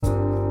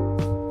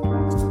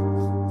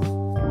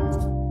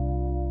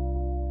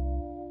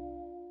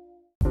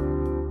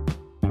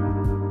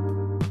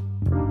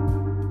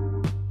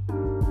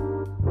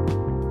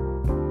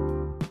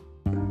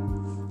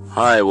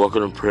Hi,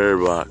 welcome to Prayer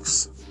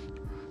Box.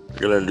 We're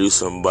going to do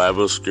some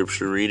Bible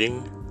scripture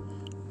reading,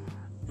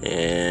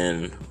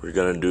 and we're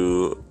going to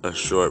do a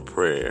short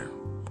prayer.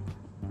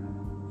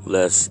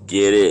 Let's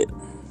get it.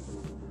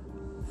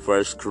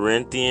 1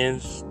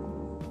 Corinthians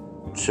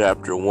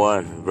chapter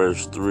 1,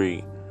 verse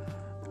 3.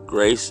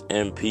 Grace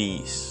and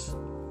peace.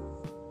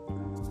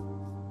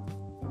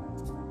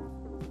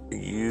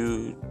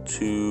 You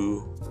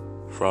too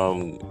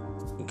from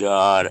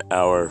God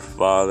our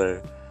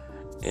Father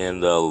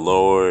and the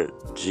Lord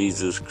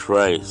Jesus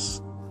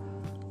Christ.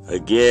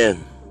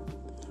 Again,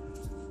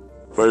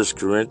 1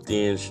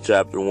 Corinthians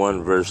chapter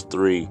 1 verse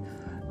 3.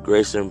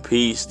 Grace and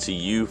peace to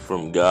you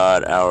from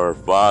God our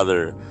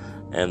Father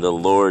and the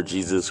Lord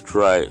Jesus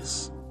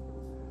Christ.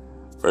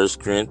 1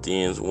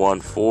 Corinthians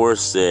 1:4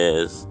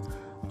 says,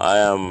 I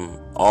am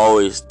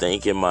always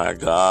thanking my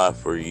God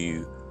for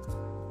you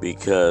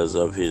because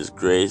of his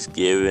grace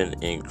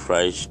given in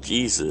Christ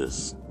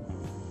Jesus.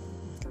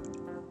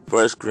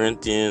 1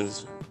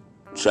 Corinthians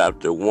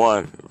chapter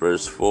 1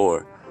 verse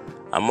 4.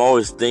 I'm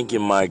always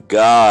thanking my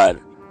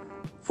God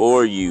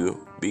for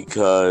you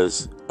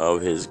because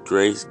of his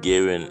grace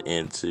given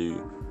in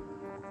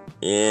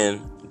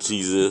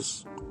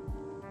Jesus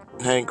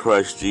and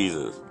Christ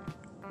Jesus.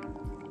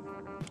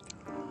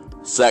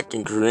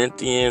 2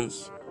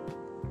 Corinthians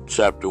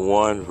chapter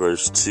 1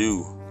 verse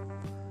 2.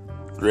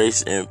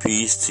 Grace and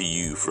peace to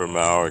you from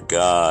our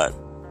God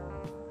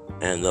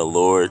and the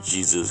Lord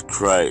Jesus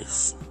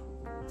Christ.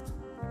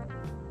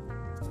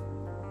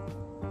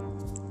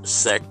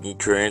 2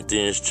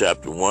 Corinthians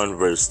chapter 1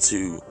 verse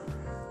 2.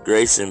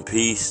 Grace and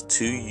peace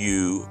to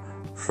you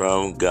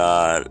from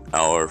God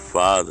our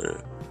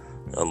Father,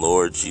 the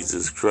Lord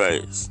Jesus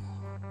Christ.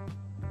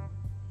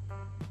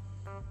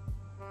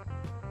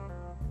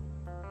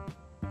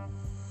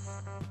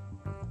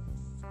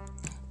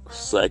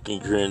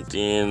 Second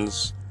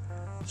Corinthians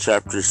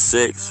chapter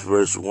 6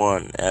 verse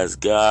 1. As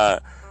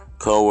God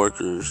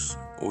co-workers,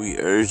 we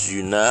urge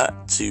you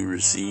not to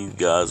receive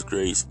God's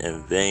grace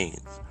in vain.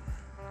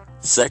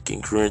 2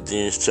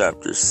 Corinthians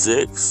chapter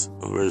 6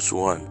 verse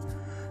 1.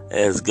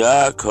 As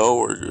God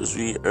co-workers,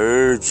 we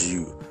urge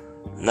you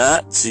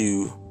not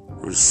to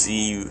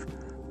receive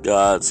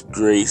God's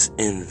grace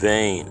in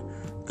vain.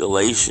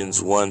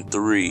 Galatians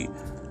 1:3.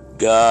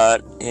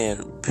 God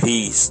and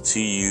peace to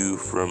you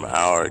from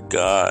our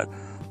God,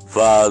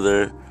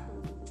 Father,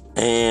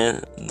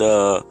 and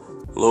the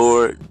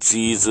Lord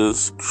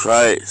Jesus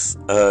Christ.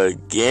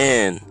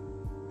 Again,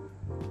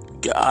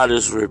 God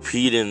is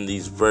repeating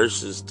these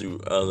verses through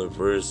other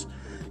verses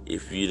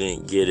if you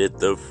didn't get it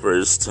the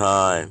first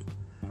time.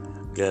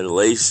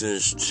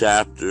 Galatians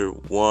chapter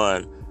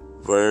 1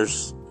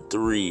 verse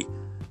 3.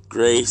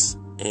 Grace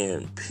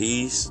and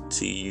peace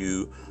to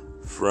you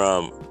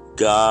from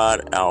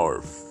God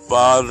our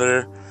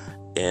Father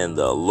and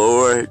the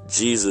Lord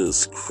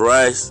Jesus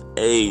Christ.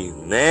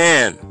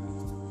 Amen.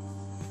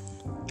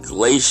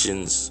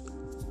 Galatians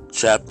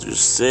chapter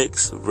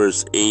 6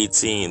 verse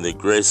 18. The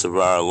grace of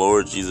our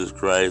Lord Jesus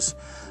Christ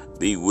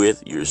be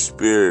with your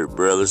spirit,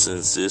 brothers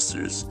and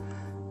sisters.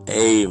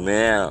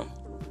 Amen.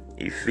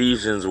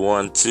 Ephesians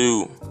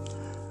 1:2.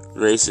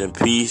 Grace and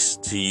peace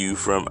to you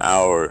from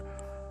our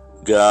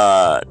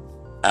God,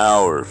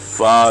 our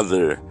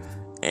Father,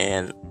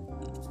 and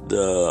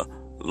the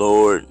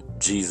Lord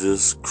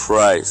Jesus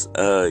Christ.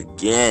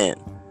 Again,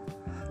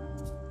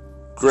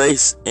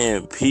 grace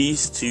and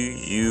peace to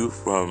you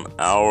from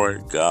our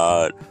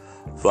God,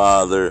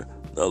 Father,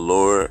 the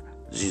Lord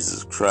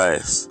Jesus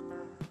Christ.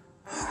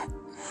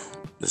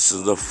 This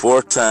is the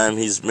fourth time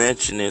he's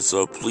mentioned it,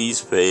 so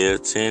please pay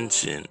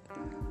attention.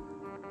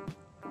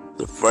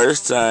 The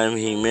first time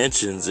he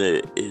mentions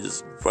it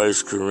is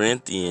 1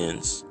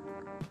 Corinthians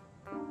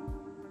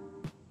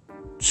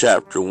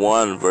chapter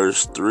 1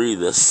 verse 3.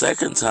 The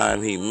second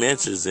time he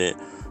mentions it,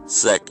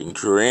 2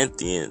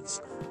 Corinthians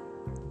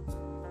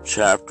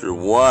chapter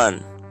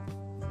 1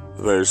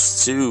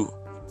 verse 2.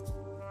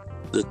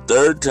 The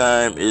third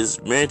time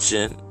is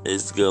mentioned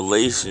is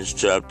Galatians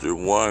chapter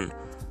 1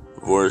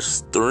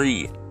 verse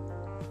 3.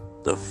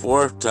 The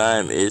fourth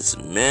time it's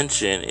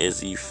mentioned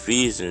is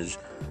Ephesians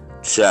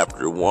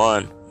chapter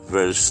 1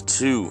 verse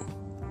 2.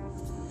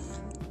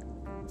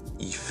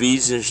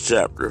 Ephesians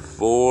chapter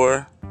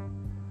 4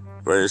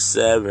 verse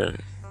 7.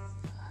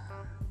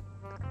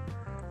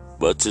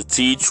 But to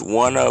teach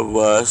one of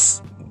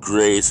us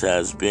grace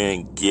has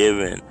been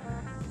given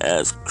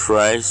as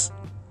Christ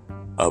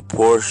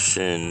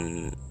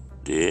apportioned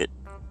it.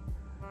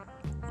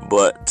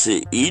 But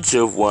to each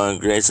of one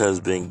grace has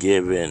been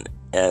given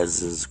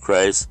as is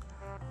Christ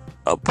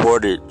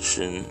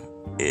apportioned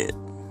it.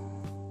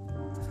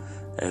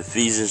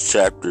 Ephesians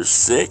chapter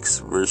 6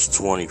 verse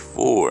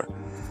 24.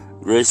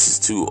 Grace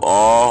to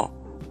all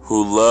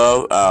who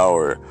love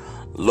our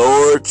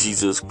Lord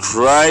Jesus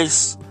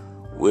Christ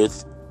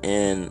with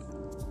an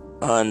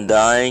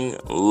undying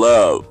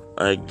love.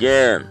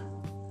 Again,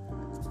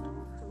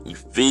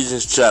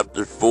 Ephesians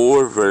chapter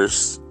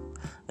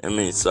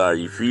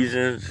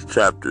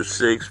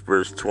 6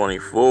 verse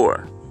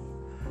 24.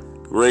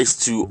 Grace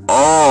to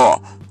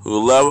all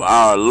who love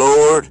our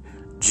Lord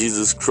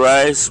Jesus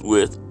Christ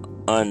with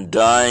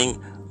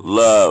undying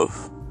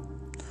love.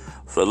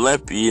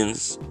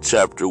 Philippians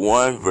chapter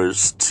 1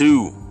 verse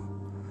 2.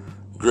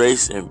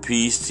 Grace and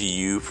peace to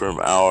you from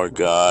our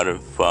God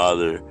and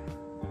Father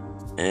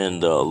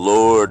and the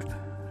Lord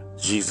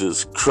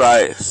Jesus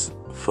Christ.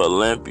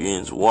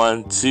 Philippians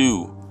 1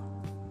 2.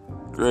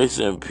 Grace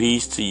and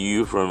peace to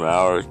you from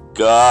our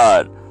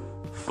God,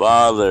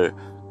 Father,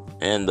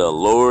 and the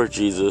Lord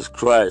Jesus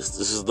Christ.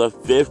 This is the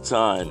 5th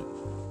time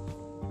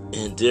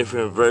in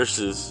different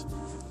verses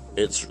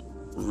it's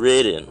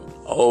written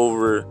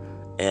over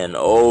and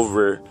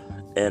over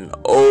and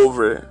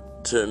over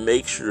to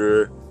make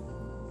sure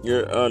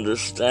you're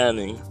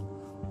understanding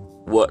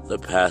what the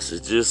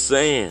passage is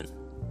saying.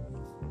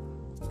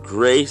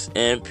 Grace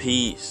and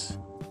peace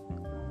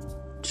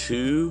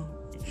to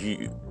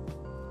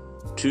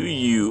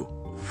you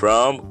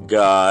from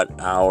God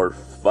our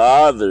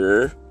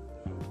Father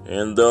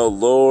and the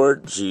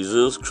Lord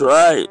Jesus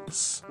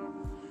Christ.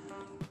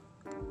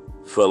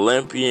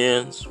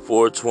 Philippians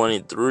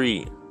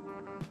 4:23.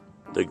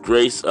 The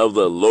grace of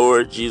the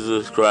Lord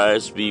Jesus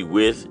Christ be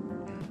with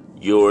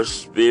your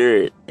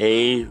spirit.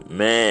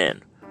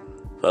 Amen.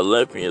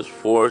 Philippians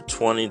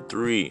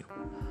 4:23.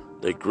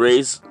 The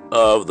grace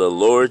of the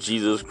Lord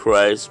Jesus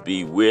Christ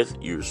be with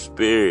your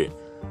spirit.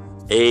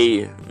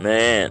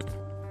 Amen.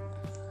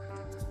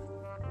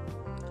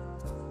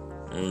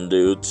 And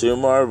do 2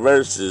 more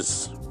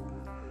verses.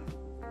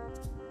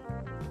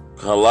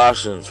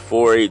 Colossians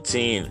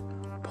 4:18.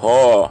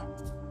 Paul,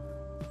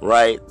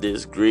 write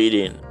this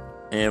greeting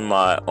in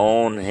my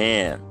own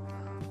hand.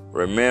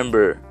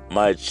 Remember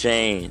my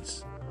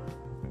chains.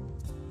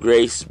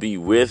 Grace be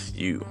with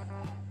you.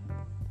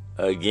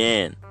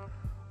 Again,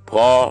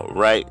 Paul,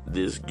 write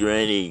this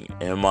greeting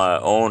in my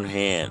own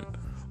hand.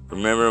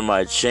 Remember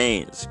my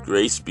chains.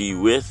 Grace be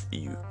with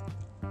you.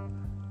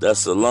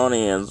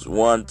 Thessalonians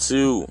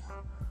 1:2.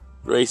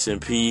 Grace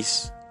and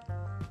peace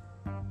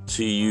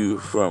to you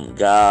from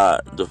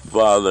God the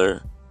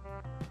Father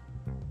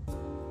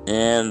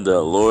and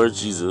the Lord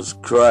Jesus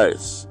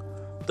Christ.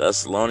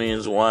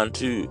 Thessalonians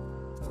 1:2.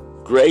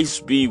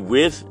 Grace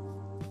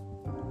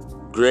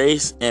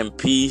and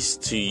peace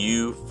to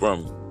you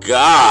from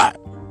God,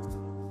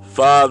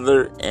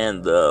 Father,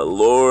 and the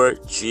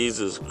Lord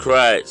Jesus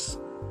Christ.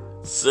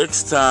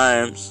 6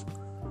 times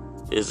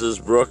this is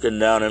broken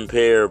down in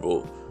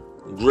parable.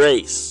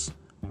 Grace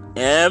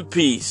and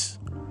peace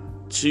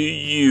to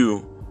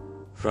you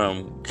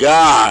from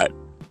God,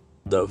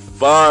 the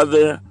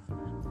Father,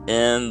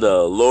 and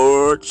the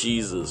Lord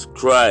Jesus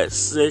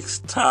Christ. 6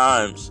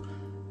 times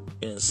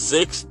in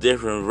 6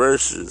 different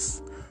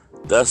verses.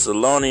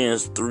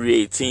 Thessalonians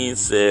 3:18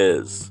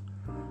 says,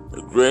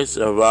 the grace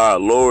of our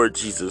Lord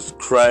Jesus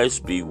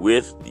Christ be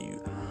with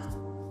you.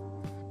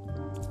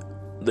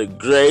 The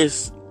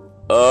grace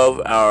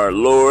of our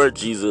Lord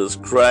Jesus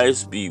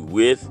Christ be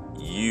with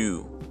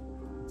you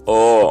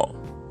all.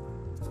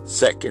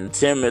 2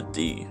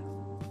 Timothy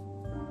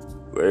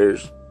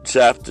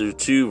chapter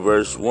 2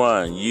 verse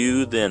 1.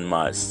 You then,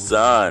 my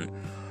son,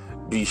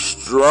 be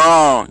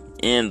strong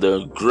in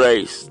the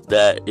grace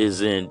that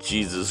is in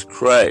Jesus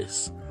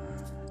Christ.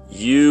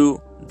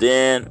 You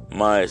then,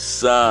 my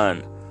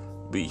son,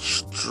 be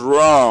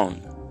strong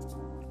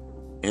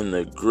in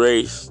the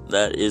grace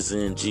that is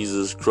in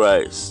Jesus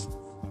Christ.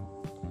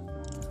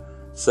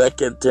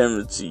 2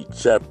 Timothy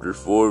chapter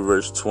 4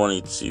 verse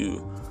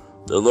 22.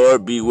 The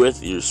Lord be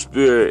with your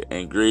spirit,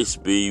 and grace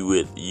be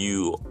with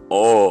you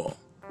all.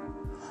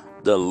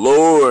 The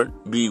Lord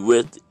be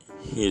with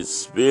his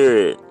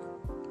spirit.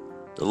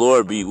 The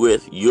Lord be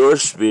with your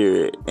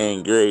spirit,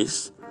 and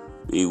grace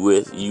be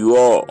with you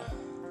all.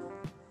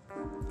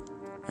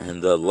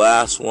 And the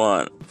last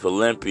one,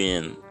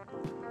 Philippians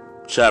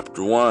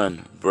chapter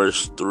 1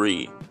 verse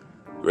 3.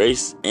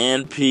 Grace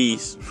and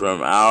peace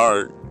from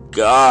our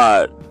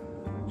God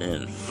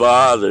and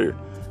Father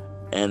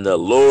and the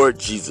Lord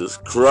Jesus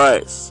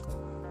Christ.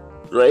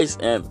 Grace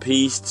and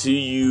peace to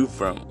you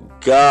from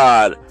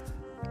God,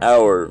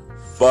 our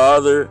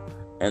Father,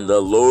 and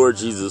the Lord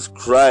Jesus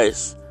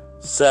Christ.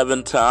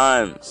 7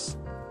 times.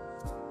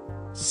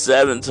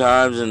 7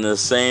 times in the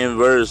same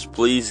verse.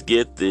 Please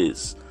get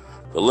this.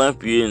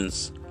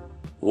 Philippians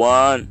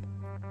 1,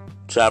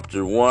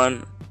 chapter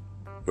 1,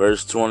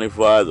 verse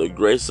 25. The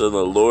grace of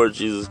the Lord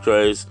Jesus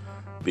Christ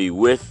be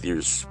with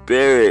your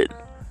spirit.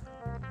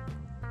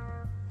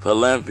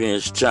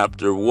 Philippians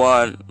chapter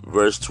 1,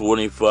 verse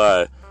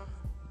 25.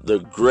 The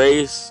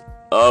grace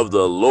of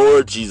the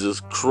Lord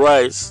Jesus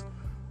Christ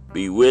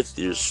be with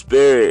your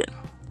spirit.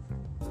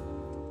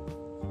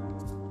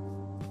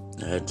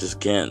 I just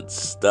can't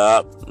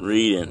stop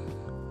reading.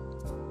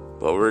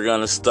 But we're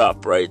going to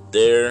stop right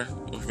there.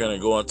 We're going to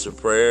go into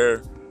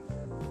prayer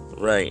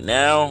right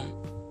now.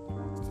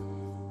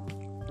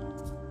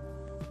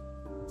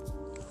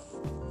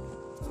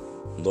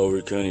 Lord,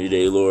 we come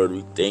today, Lord.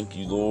 We thank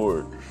you,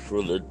 Lord,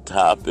 for the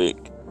topic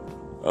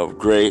of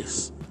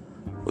grace.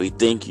 We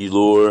thank you,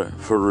 Lord,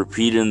 for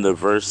repeating the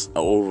verse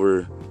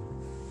over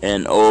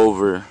and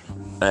over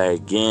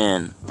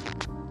again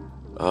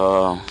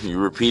You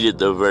repeated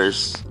the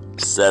verse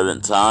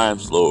 7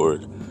 times,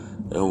 Lord.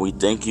 And we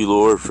thank you,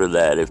 Lord, for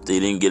that. If they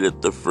didn't get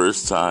it the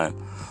first time,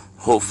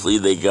 hopefully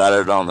they got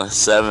it on the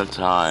 7th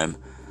time.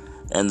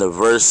 And the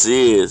verse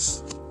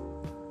is,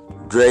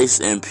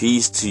 grace and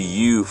peace to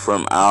you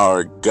from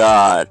our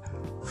God,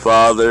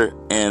 Father,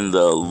 and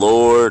the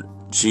Lord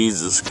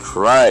Jesus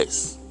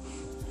Christ.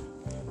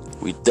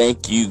 We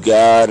thank you,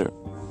 God,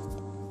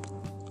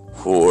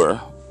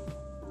 for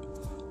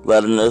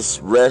letting us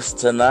rest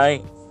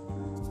tonight,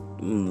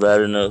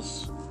 letting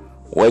us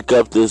wake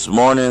up this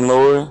morning,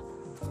 Lord,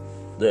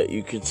 that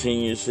you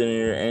continue sending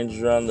your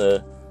angels around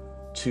the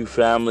 2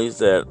 families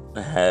that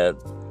had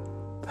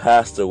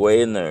passed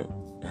away in their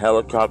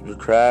helicopter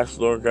crash,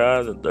 Lord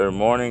God, that they're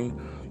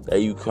mourning,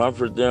 that you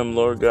comfort them,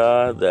 Lord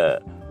God,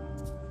 that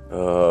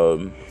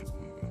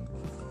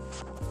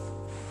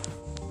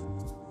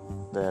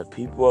that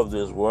people of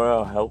this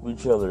world help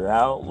each other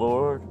out,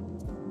 Lord.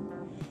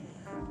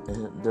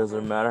 It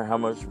doesn't matter how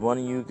much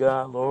money you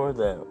got, Lord,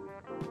 that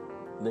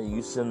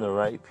you send the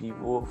right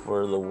people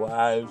for the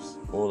wives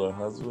or the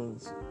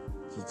husbands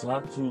to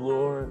talk to,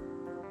 Lord.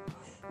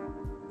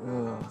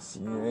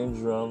 Send your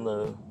angels around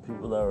the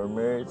people that were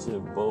married to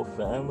both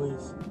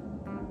families,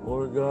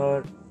 Lord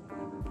God.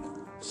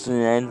 Send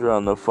your angels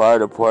around the fire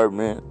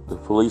department, the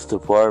police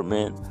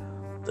department,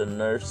 the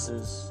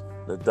nurses,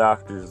 the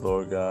doctors,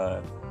 Lord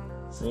God.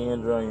 Send your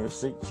angels around your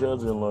sick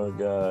children, Lord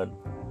God.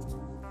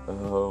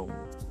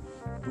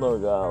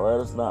 Lord God, let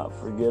us not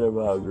forget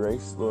about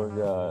grace, Lord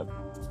God.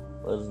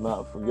 Let us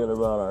not forget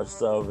about our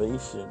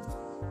salvation.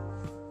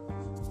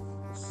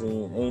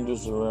 Seeing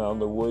angels around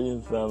the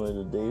Williams family,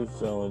 the Davis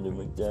family, the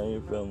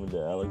McDaniel family,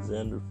 the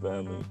Alexander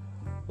family,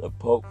 the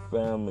Polk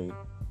family,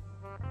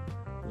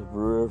 the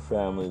Brewer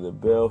family, the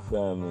Bell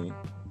family,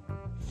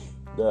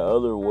 the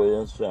other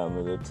Williams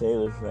family, the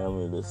Taylor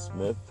family, the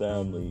Smith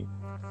family,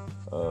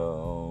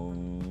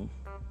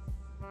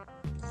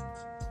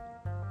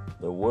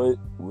 the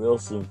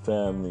Wilson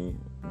family,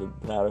 the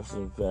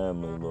Patterson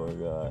family, Lord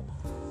God,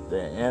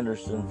 the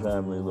Anderson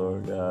family,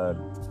 Lord God,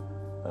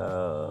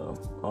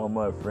 all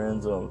my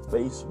friends on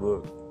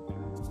Facebook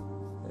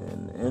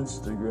and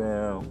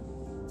Instagram,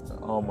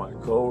 all my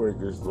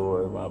co-workers,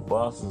 Lord, my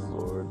bosses,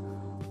 Lord.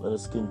 Let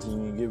us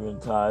continue giving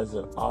tithes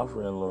and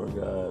offering, Lord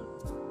God.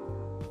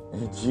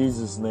 In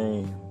Jesus'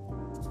 name.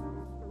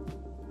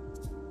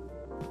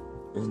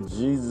 In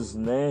Jesus'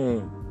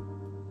 name.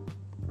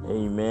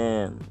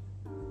 Amen.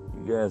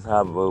 You guys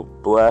have a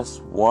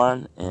blessed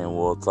one, and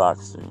we'll talk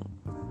soon.